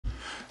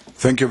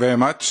Thank you very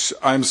much.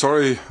 I'm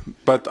sorry,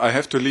 but I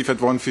have to leave at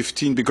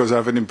 1:15 because I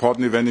have an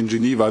important event in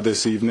Geneva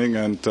this evening,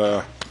 and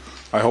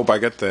I hope I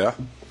get there.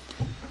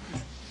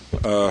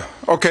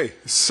 Okay,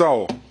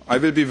 so I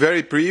will be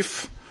very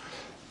brief,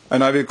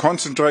 and I will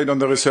concentrate on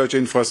the research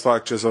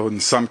infrastructures, on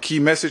some key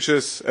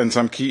messages and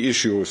some key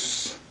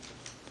issues.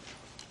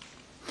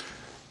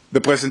 The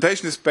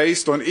presentation is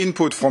based on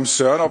input from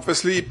CERN,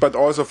 obviously, but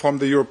also from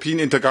the European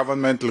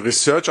Intergovernmental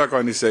Research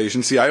Organization,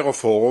 the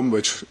Forum,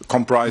 which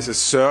comprises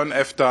CERN,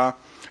 EFTA,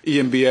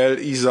 EMBL,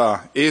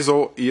 ESA,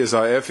 ESO,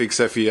 ESIF,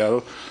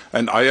 XFEL,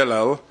 and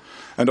ILL.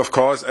 And of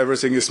course,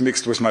 everything is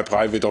mixed with my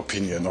private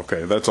opinion.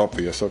 Okay, that's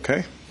obvious,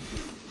 okay?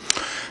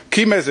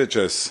 Key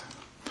messages.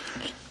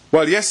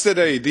 Well,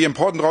 yesterday, the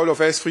important role of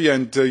ESFRI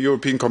and the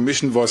European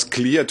Commission was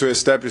clear to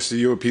establish the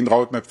European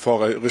roadmap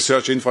for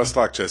research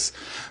infrastructures.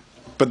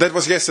 But that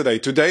was yesterday.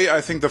 Today, I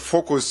think the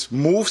focus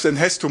moves and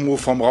has to move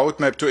from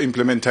roadmap to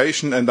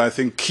implementation, and I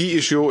think key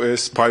issue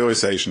is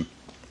prioritization.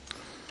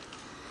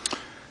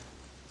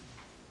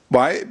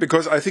 Why?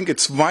 Because I think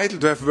it's vital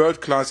to have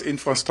world-class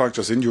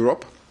infrastructures in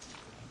Europe,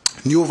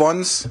 new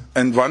ones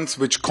and ones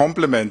which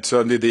complement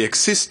certainly the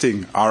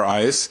existing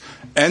RIs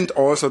and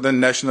also the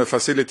national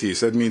facilities.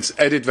 That means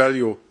added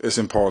value is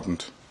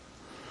important.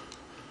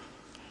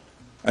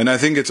 And I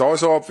think it's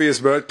also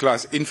obvious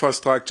world-class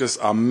infrastructures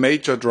are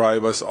major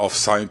drivers of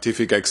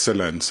scientific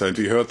excellence. And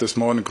we heard this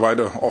morning quite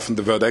often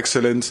the word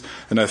excellence,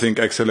 and I think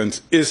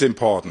excellence is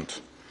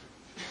important.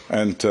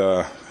 And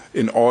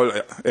in all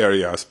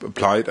areas,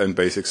 applied and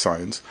basic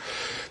science.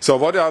 So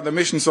what are the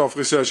missions of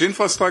research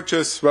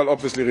infrastructures? Well,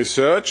 obviously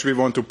research. We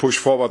want to push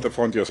forward the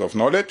frontiers of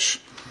knowledge.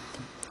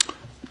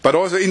 But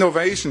also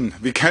innovation.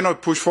 We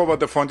cannot push forward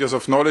the frontiers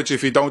of knowledge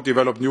if we don't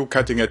develop new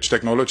cutting-edge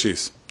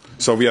technologies.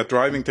 So we are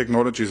driving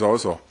technologies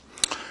also.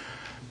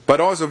 But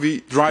also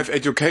we drive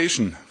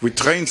education. We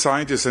train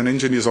scientists and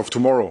engineers of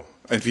tomorrow.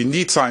 And we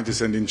need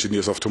scientists and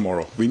engineers of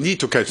tomorrow. We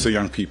need to catch the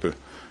young people.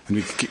 And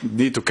we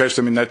need to catch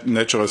them in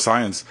natural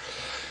science.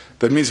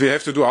 That means we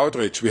have to do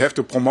outreach. We have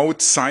to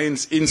promote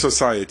science in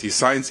society,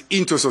 science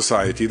into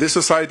society. This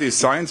society is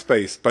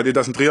science-based, but it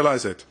doesn't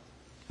realize it.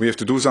 We have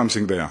to do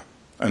something there.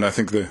 And I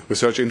think the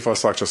research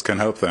infrastructures can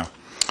help there.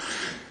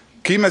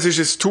 Key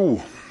messages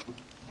 2.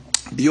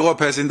 Europe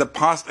has in the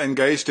past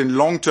engaged in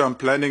long-term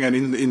planning and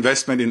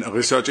investment in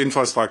research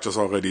infrastructures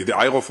already.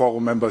 The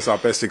Forum members are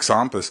best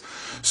examples.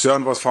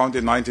 CERN was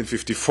founded in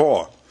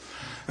 1954.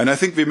 And I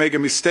think we make a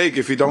mistake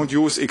if we don't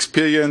use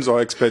experience or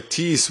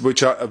expertise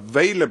which are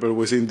available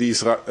within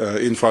these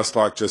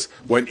infrastructures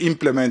when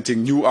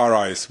implementing new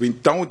RIs. We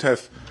don't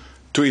have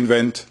to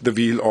invent the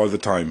wheel all the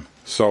time.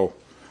 So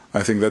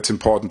I think that's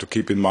important to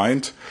keep in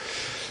mind.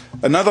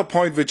 Another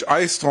point which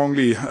I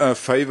strongly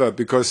favor,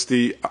 because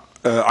the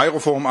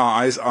Forum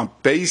RIs are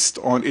based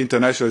on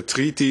international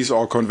treaties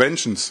or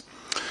conventions,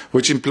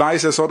 which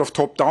implies a sort of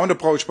top-down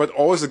approach, but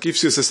also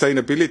gives you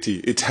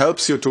sustainability. It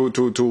helps you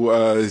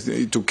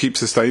to keep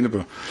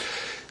sustainable.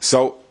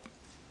 So,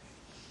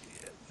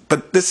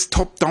 but this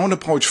top-down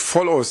approach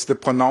follows the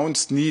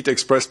pronounced need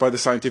expressed by the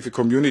scientific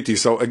community.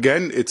 So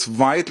again, it's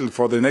vital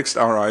for the next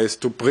RIs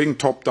to bring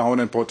top-down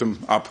and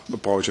bottom-up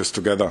approaches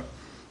together.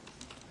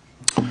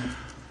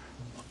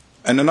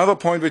 And another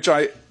point which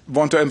I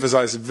want to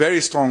emphasize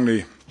very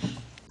strongly,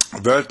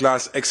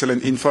 world-class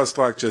excellent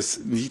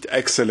infrastructures need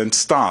excellent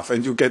staff,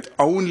 and you get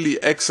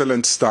only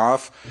excellent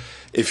staff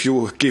if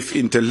you give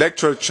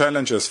intellectual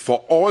challenges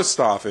for all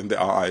staff in the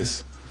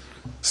RIs.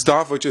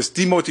 Staff which is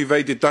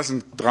demotivated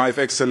doesn't drive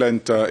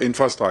excellent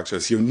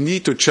infrastructures. You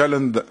need to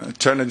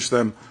challenge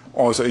them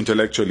also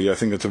intellectually. I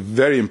think it's a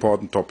very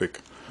important topic.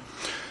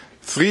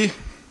 3,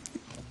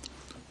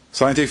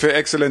 scientific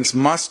excellence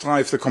must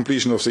drive the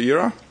completion of the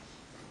era.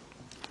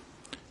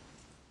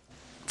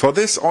 For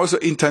this, also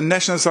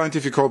international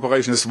scientific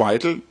cooperation is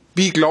vital.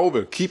 Be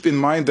global. Keep in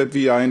mind that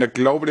we are in a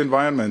global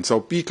environment,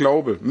 so be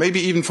global. Maybe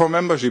even for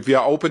membership. We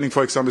are opening,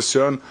 for example,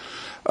 CERN.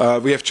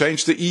 We have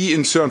changed the E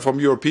in CERN from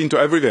European to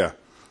everywhere.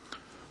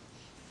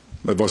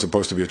 That was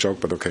supposed to be a joke,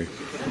 but okay.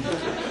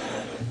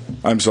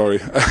 I'm sorry.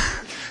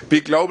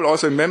 Be global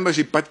also in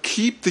membership, but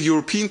keep the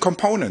European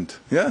component.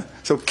 Yeah?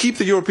 So keep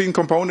the European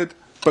component,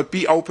 but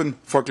be open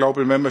for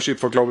global membership,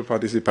 for global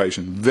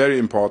participation. Very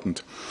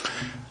important.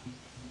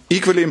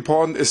 Equally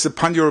important is the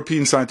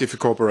pan-European scientific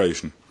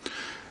cooperation.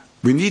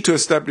 We need to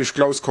establish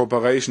close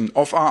cooperation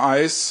of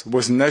RIs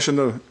with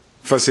national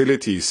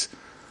facilities.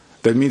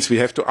 That means we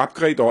have to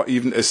upgrade or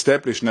even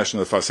establish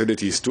national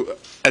facilities to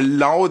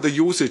allow the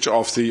usage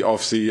of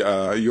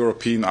the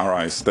European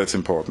RIs. That's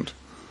important.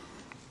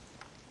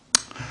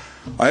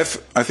 I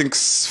have, I think,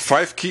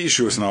 5 key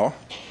issues now.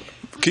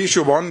 Key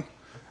issue 1,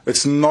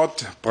 it's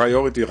not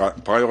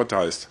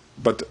prioritized,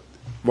 but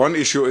one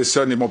issue is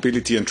certainly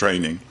mobility and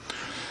training.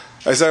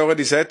 As I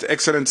already said,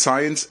 excellent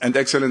science and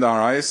excellent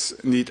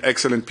RIs need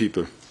excellent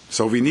people.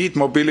 So we need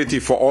mobility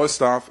for all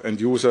staff and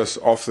users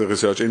of the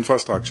research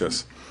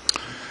infrastructures.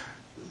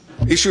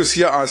 Issues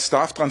here are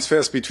staff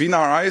transfers between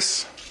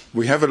RIs.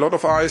 We have a lot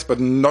of RIs, but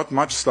not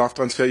much staff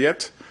transfer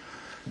yet.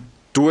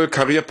 Dual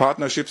career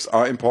partnerships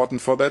are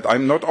important for that.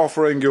 I'm not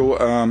offering you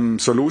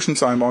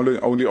solutions, I'm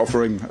only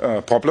offering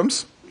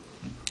problems.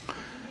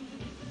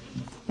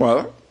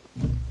 Well,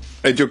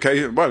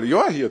 education, well, you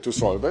are here to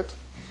solve it.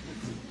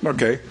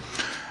 Okay.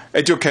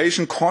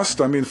 Education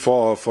cost, I mean,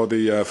 for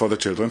the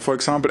children, for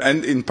example,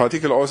 and in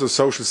particular also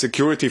social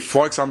security,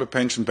 for example,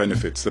 pension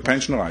benefits, the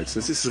pension rights.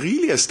 This is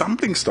really a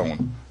stumbling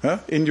stone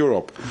in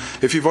Europe.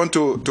 If you want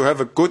to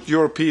have a good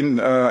European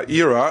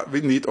era,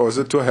 we need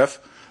also to have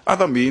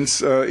other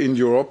means in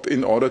Europe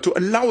in order to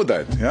allow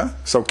that. Yeah?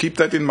 So keep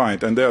that in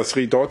mind. And there are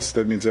 3 dots,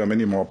 that means there are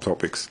many more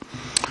topics.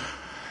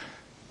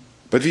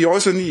 But we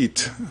also need,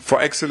 for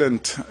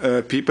excellent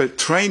people,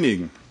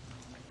 training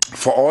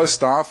for all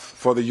staff,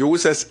 for the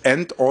users,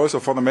 and also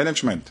for the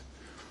management.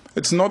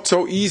 It's not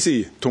so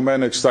easy to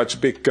manage such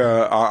big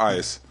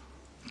RIs.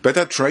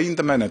 Better train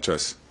the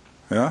managers.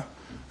 Yeah,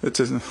 it's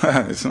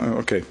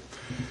okay.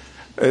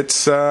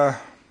 It's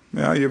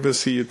yeah, you will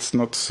see it's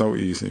not so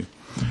easy.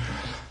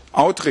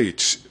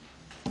 Outreach.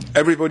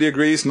 Everybody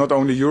agrees. Not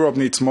only Europe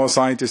needs more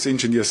scientists,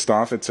 engineers,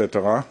 staff,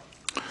 etc.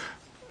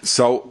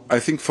 So I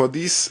think for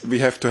this we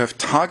have to have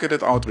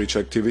targeted outreach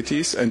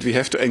activities, and we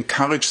have to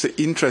encourage the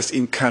interest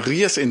in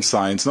careers in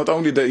science, not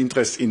only the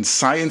interest in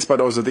science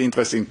but also the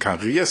interest in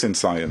careers in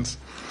science.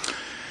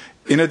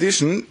 In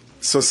addition,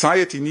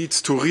 society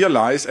needs to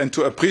realize and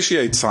to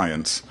appreciate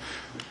science.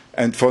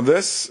 And for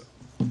this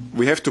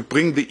we have to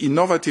bring the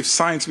innovative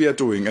science we are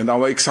doing and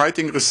our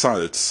exciting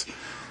results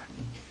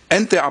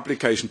and their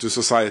application to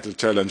societal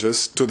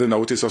challenges to the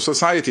notice of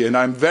society. And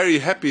I'm very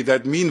happy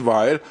that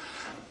meanwhile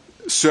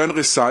CERN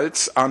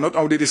results are not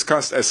only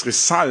discussed as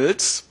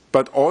results,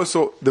 but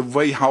also the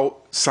way how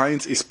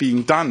science is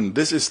being done.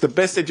 This is the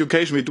best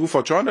education we do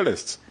for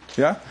journalists.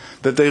 Yeah?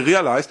 That they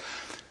realize,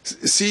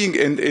 seeing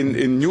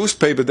in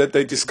newspaper that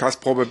they discuss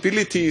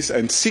probabilities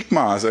and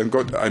sigmas, and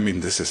God, I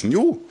mean, this is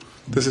new.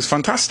 This is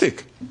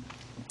fantastic.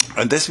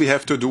 And this we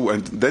have to do,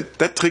 and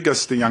that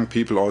triggers the young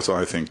people also,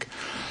 I think.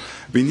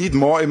 We need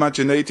more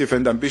imaginative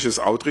and ambitious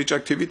outreach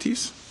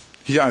activities.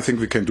 Here I think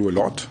we can do a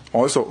lot,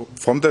 also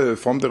from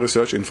the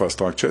research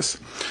infrastructures.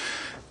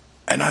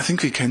 And I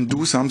think we can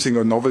do something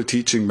on novel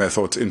teaching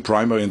methods in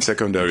primary and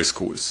secondary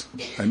schools.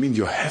 I mean,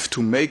 you have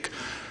to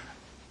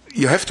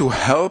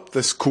help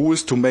the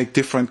schools to make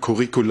different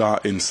curricula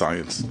in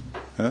science.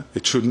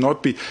 It should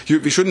not be,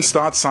 we shouldn't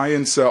start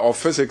science or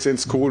physics in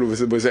school with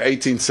the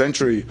 18th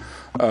century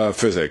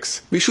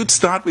physics. We should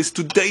start with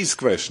today's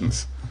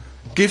questions.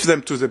 Give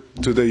them to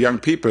the young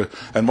people,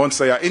 and once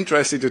they are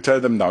interested, you tell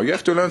them, now you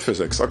have to learn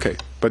physics. Okay,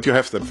 but you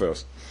have them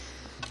first.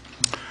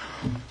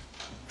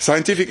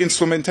 Scientific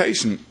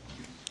instrumentation.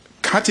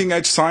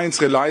 Cutting-edge science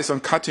relies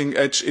on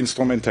cutting-edge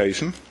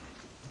instrumentation.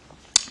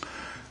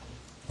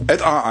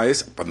 At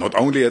RIs, but not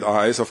only at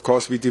RIs, of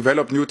course, we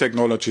develop new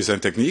technologies and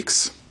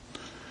techniques.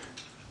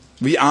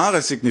 We are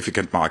a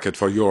significant market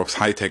for Europe's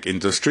high-tech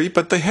industry,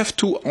 but they have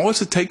to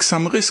also take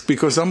some risk,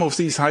 because some of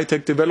these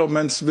high-tech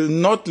developments will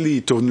not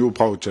lead to new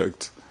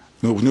projects,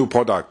 new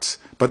products,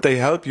 but they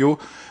help you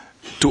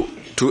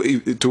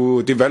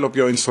to develop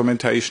your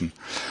instrumentation.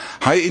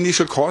 High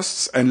initial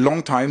costs and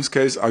long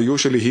timescales are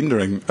usually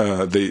hindering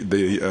the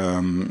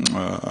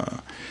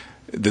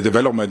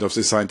development of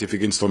the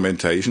scientific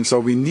instrumentation.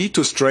 So we need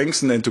to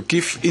strengthen and to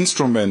give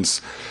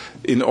instruments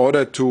in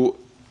order to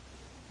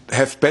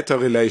have better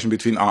relation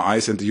between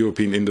RIs and the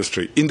European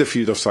industry in the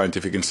field of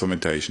scientific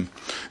instrumentation.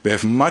 We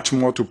have much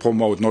more to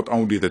promote, not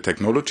only the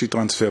technology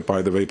transfer,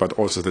 by the way, but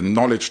also the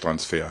knowledge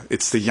transfer.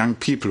 It's the young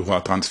people who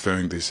are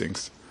transferring these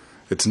things.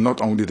 It's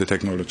not only the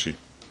technology.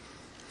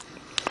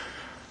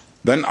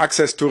 Then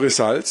access to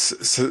results.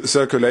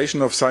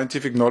 Circulation of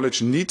scientific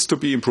knowledge needs to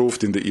be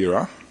improved in the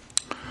era.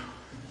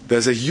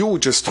 There's a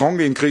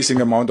strongly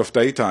increasing amount of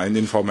data and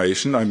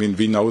information. I mean,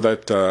 we know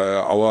that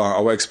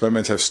our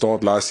experiments have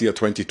stored last year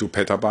 22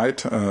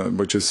 petabyte,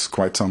 which is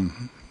quite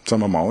some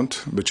amount,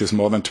 which is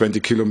more than 20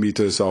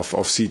 kilometers of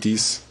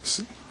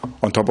CDs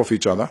on top of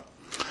each other,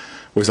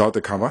 without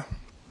the cover.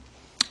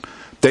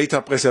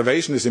 Data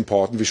preservation is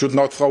important. We should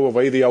not throw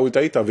away the old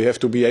data. We have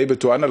to be able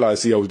to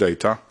analyze the old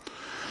data.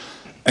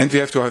 And we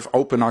have to have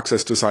open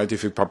access to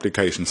scientific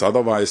publications.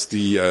 Otherwise,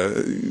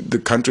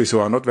 the countries who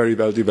are not very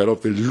well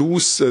developed will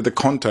lose the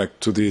contact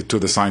to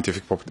the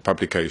scientific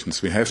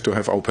publications. We have to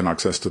have open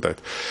access to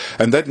that.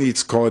 And that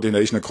needs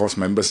coordination across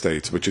member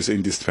states, which is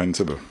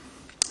indispensable.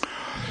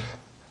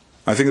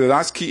 I think the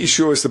last key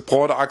issue is the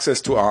broader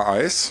access to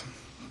RIs.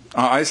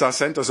 RIs are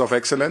centers of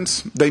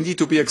excellence. They need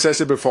to be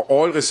accessible for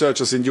all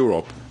researchers in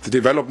Europe, the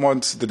developed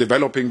ones, the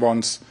developing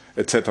ones,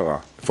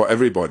 etc., for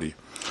everybody.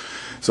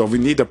 So we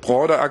need a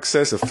broader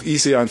access, of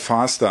easier and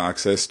faster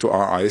access to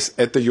RIs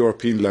at the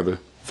European level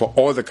for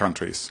all the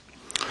countries.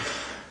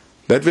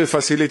 That will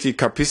facilitate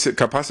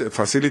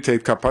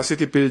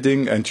capacity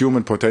building and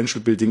human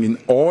potential building in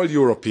all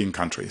European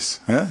countries,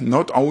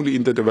 not only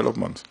in the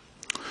development.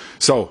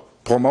 So,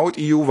 promote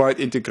EU-wide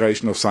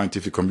integration of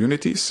scientific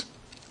communities.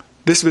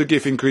 This will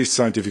give increased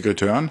scientific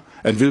return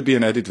and will be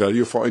an added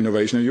value for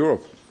innovation in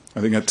Europe.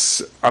 I think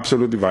that's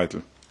absolutely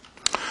vital.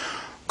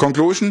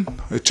 Conclusion,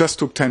 it just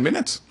took 10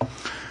 minutes.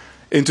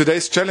 In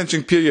today's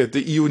challenging period,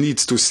 the EU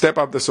needs to step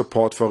up the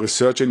support for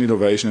research and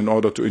innovation in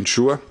order to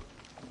ensure,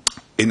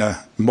 in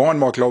a more and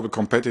more global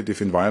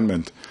competitive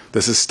environment,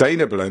 the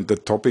sustainable, and the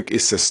topic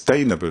is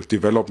sustainable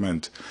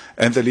development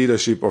and the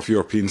leadership of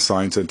European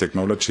science and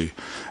technology.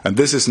 And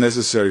this is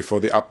necessary for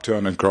the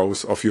upturn and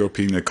growth of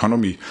European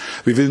economy.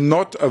 We will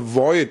not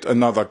avoid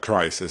another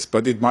crisis,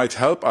 but it might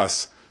help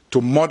us to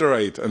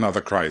moderate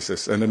another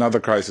crisis, and another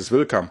crisis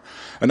will come.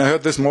 And I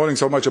heard this morning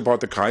so much about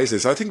the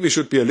crisis. I think we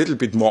should be a little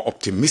bit more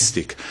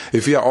optimistic.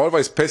 If we are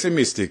always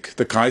pessimistic,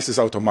 the crisis is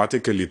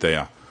automatically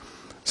there.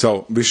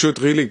 So we should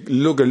really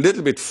look a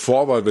little bit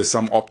forward with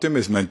some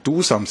optimism and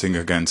do something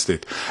against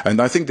it. And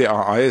I think the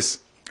RIs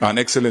are an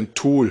excellent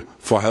tool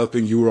for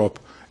helping Europe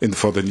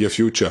for the near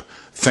future.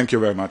 Thank you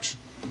very much.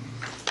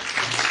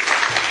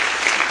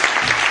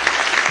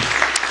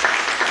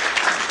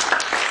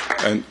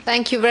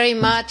 Thank you very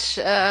much,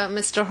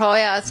 Mr.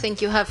 Heuer. I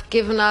think you have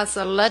given us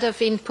a lot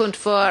of input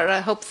for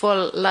a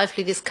hopeful,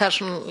 lively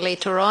discussion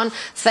later on.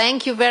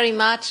 Thank you very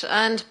much,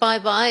 and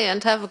bye-bye,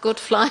 and have a good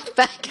flight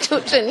back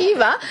to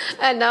Geneva.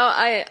 And now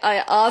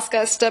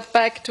I step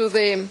back to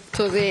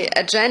the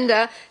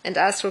agenda and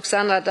ask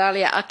Roxana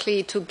Dalia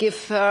Akli to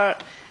give her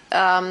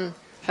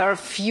her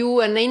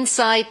view and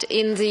insight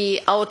in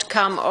the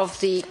outcome of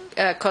the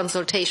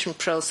consultation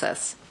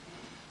process.